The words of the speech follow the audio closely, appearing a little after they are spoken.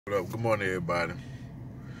What up? Good morning, everybody.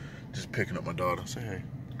 Just picking up my daughter. Say hey.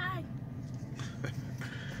 Hi.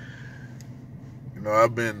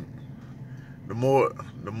 I've been the more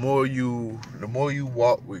you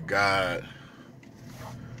walk with God,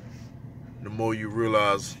 the more you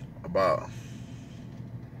realize about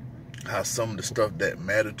how some of the stuff that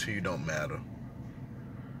matter to you don't matter.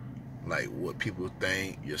 Like what people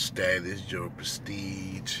think, your status, your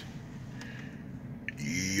prestige,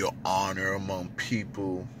 your honor among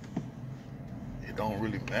people. It don't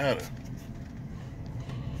really matter.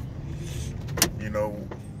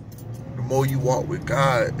 The more you walk with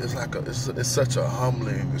God, it's such a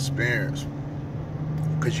humbling experience,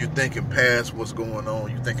 because you're thinking past what's going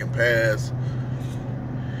on. You're thinking past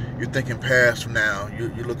now. You're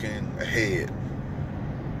looking ahead.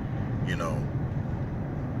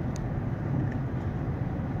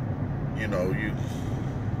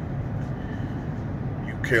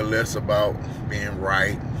 You care less about being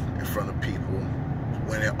right in front of people,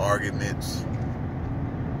 winning arguments.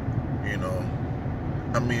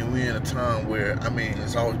 We're in a time where,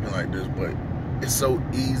 it's always been like this, but it's so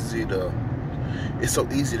easy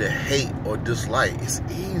to hate or dislike. It's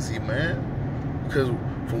easy, man. Because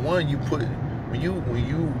for one, when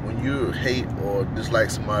you hate or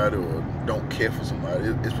dislike somebody or don't care for somebody,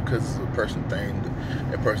 it's because it's a person thing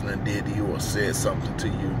that person that did to you or said something to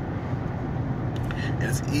you. And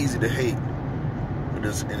it's easy to hate.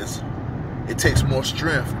 It takes more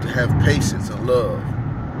strength to have patience and love.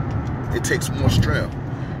 It takes more strength.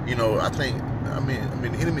 The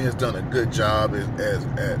enemy has done a good job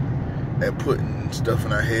at putting stuff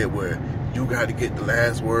in our head where you got to get the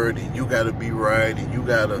last word and you got to be right and you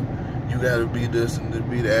got to be this and to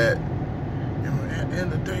be that. At the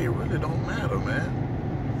end of the day, it really don't matter, man.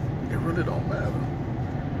 It really don't matter.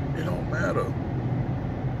 It don't matter.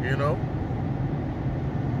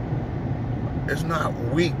 It's not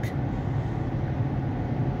weak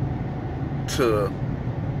to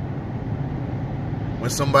when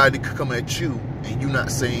somebody could come at you and you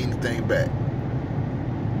not say anything back.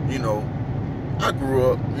 I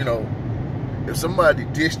grew up, if somebody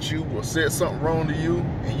dissed you or said something wrong to you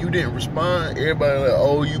and you didn't respond, everybody like,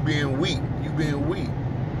 oh, you being weak.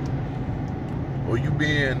 Or you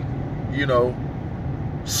being,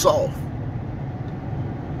 soft.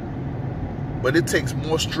 But it takes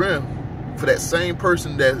more strength for that same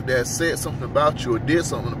person that said something about you or did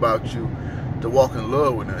something about you to walk in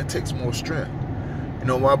love with them. It takes more strength. You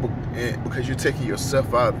know why? Because you're taking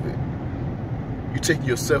yourself out of it. You're taking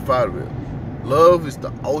yourself out of it. Love is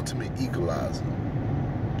the ultimate equalizer.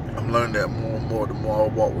 I'm learning that more and more the more I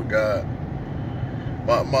walk with God.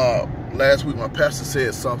 Last week, my pastor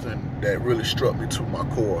said something that really struck me to my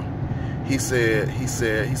core. He said,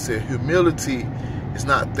 humility is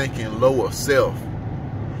not thinking low of self,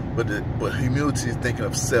 but humility is thinking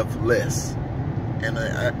of selfless. And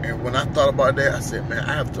when I thought about that, I said, man,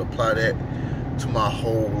 I have to apply that to my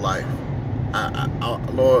whole life.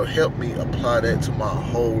 Lord, help me apply that to my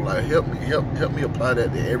whole life. Help me apply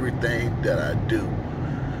that to everything that I do.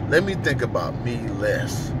 Let me think about me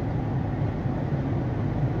less.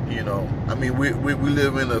 We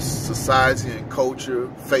live in a society and culture,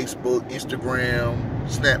 Facebook, Instagram,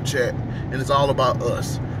 Snapchat, and it's all about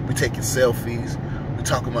us. We taking selfies, we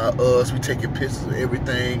talking about us, we taking pictures of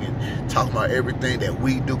everything and talking about everything that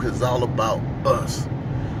we do because it's all about us.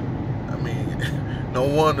 No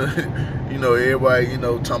wonder, everybody,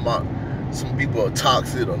 talking about some people are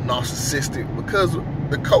toxic or narcissistic because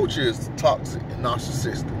the culture is toxic and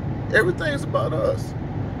narcissistic. Everything is about us.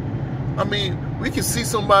 We can see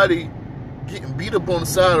somebody getting beat up on the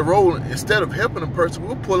side of the road. Instead of helping a person,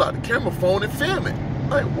 we'll pull out the camera phone and film it.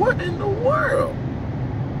 Like, what in the world?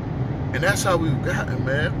 And that's how we've gotten,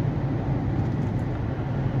 man.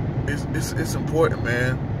 It's important,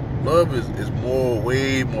 man. Love is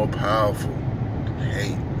way more powerful than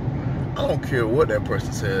hate. I don't care what that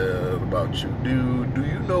person said about you. Do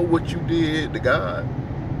you know what you did to God?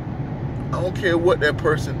 I don't care what that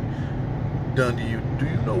person done to you. Do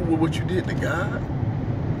you know what you did to God?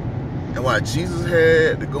 And why Jesus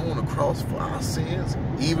had to go on the cross for our sins,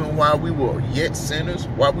 even while we were yet sinners,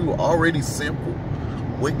 while we were already sinful,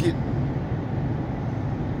 wicked,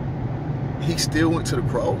 he still went to the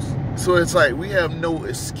cross. So it's like we have no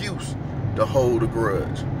excuse to hold a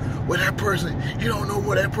grudge. Well, that person, you don't know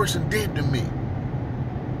what that person did to me.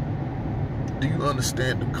 Do you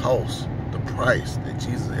understand the cost, the price that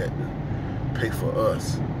Jesus had to pay for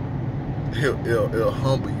us? It'll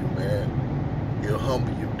humble you, man. It'll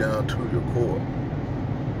humble you down to your core.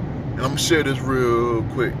 And I'm gonna share this real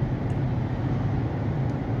quick.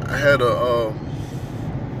 I had a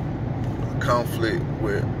conflict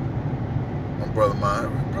with my brother of mine,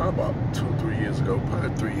 probably about 2 or 3 years ago,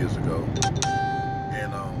 probably 3 years ago.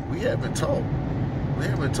 And we haven't talked. We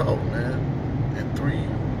haven't talked, man, in 3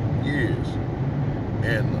 years.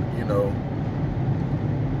 And, you know,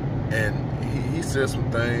 and he said some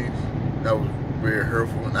things that was very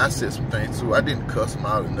hurtful, and I said some things too. I didn't cuss him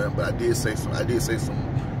out or nothing, but I did say some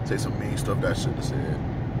mean stuff that I shouldn't have said.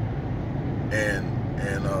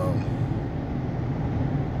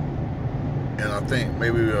 And I think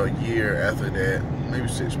maybe a year after that, maybe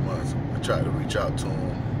 6 months, I tried to reach out to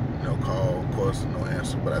him, you know, call, of course, no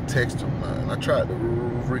answer, but I texted him and I tried to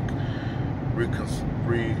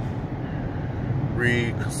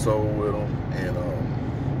reconsole with him, and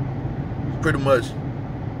pretty much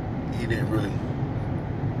he didn't really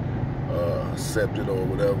accept it or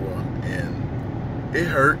whatever, and it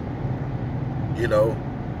hurt, you know,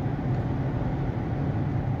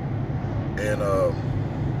 and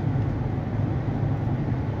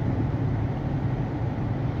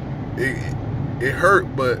it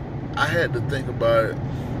hurt, but I had to think about it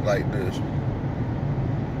like this.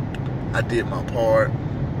 I did my part.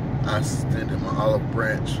 I extended my olive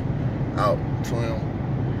branch out to him,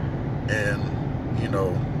 and, you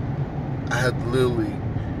know, I had to literally,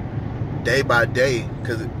 day by day,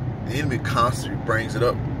 because the enemy constantly brings it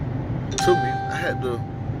up to me, I had to,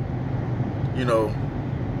 you know,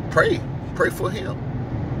 pray for him,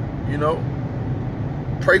 you know,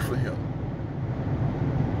 pray for him.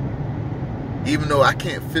 Even though I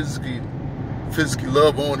can't physically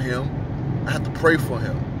love on him, I have to pray for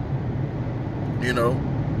him, you know,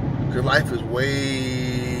 because life is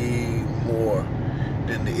way more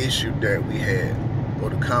than the issue that we had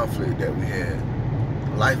or the conflict that we had.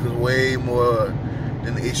 Life is way more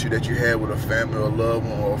than the issue that you had with a family or a loved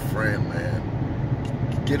one or a friend, man.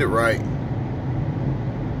 Get it right.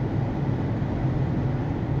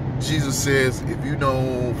 Jesus says, if you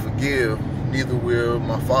don't forgive, neither will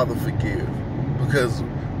my Father forgive. Because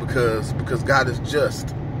God is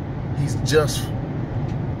just. He's just.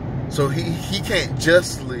 So he can't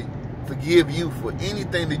justly forgive you for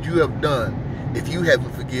anything that you have done if you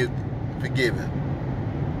haven't forgiven.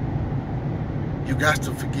 You got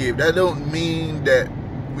to forgive. That don't mean that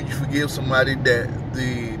when you forgive somebody that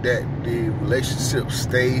the relationship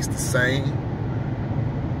stays the same.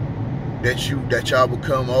 That y'all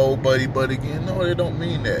become old buddy again. No, it don't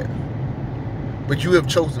mean that. But you have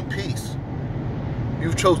chosen peace.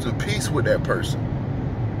 You've chosen peace with that person.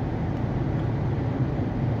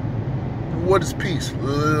 What is peace?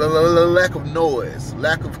 Lack of noise,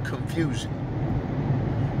 lack of confusion,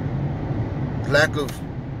 lack of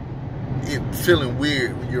it feeling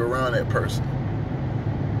weird when you're around that person.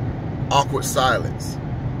 Awkward silence.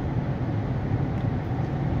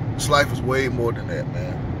 This life is way more than that,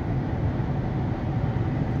 man.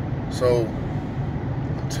 So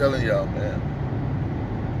I'm telling y'all, man,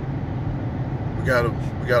 we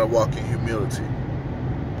gotta walk in humility.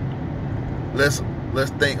 Let's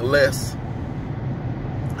think less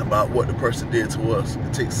about what the person did to us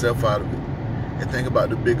and take self out of it and think about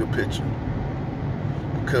the bigger picture.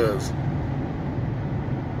 Because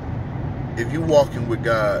if you're walking with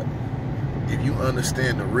God, if you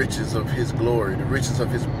understand the riches of His glory, the riches of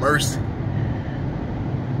His mercy,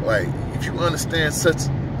 like if you understand such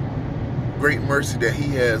great mercy that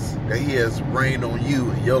He has rained on you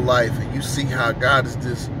in your life, and you see how God has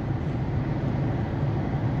just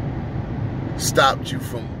stopped you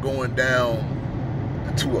from going down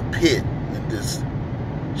into a pit and just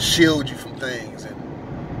shield you from things, and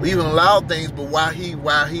even allowed things, but while he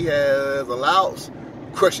has allowed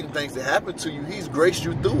crushing things to happen to you, He's graced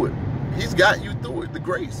you through it. He's got you through it, the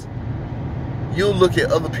grace. You'll look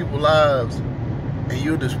at other people's lives and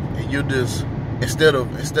you'll just instead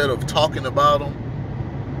of talking about them,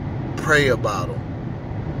 pray about them.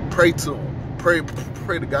 Pray to them. Pray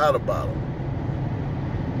to God about them.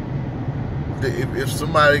 If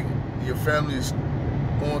somebody, your family is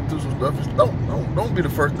going through some stuff, don't be the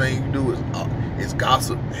first thing you do is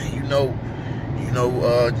gossip. You know,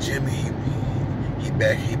 Jimmy, he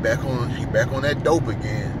back on that dope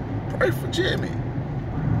again. Pray for Jimmy.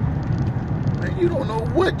 Man, you don't know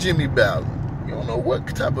what Jimmy battling. You don't know what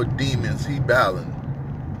type of demons he battling.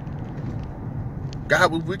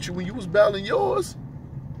 God was with you when you was battling yours.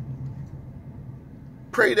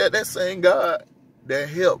 Pray that same God that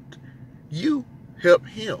helped you help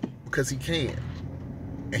him, because He can.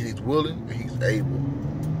 And He's willing and He's able.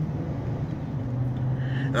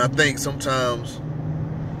 And I think sometimes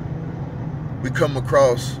we come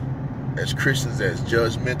across as Christians as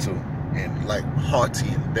judgmental and like haughty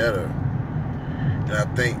and better. And I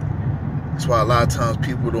think that's why a lot of times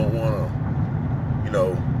people don't want to,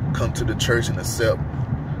 come to the church and accept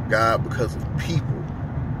God because of people,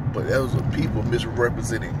 but those are people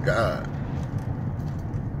misrepresenting God.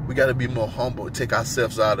 We got to be more humble and take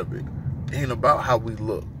ourselves out of it. It ain't about how we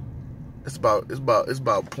look. It's about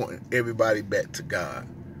pointing everybody back to God,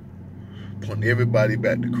 pointing everybody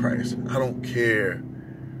back to Christ. I don't care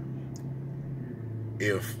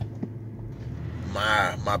if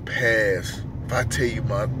my past, if I tell you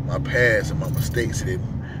my past and my mistakes, and it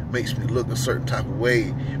makes me look a certain type of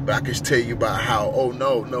way, but I can tell you about how, oh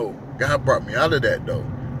no, God brought me out of that though.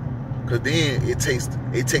 Because then it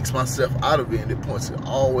takes myself out of it, and it points it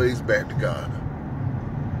always back to God.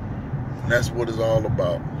 And that's what it's all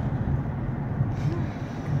about.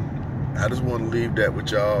 I just want to leave that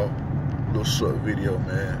with y'all. Little short video,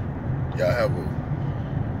 man. Y'all have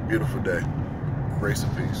a beautiful day. Grace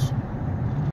and peace.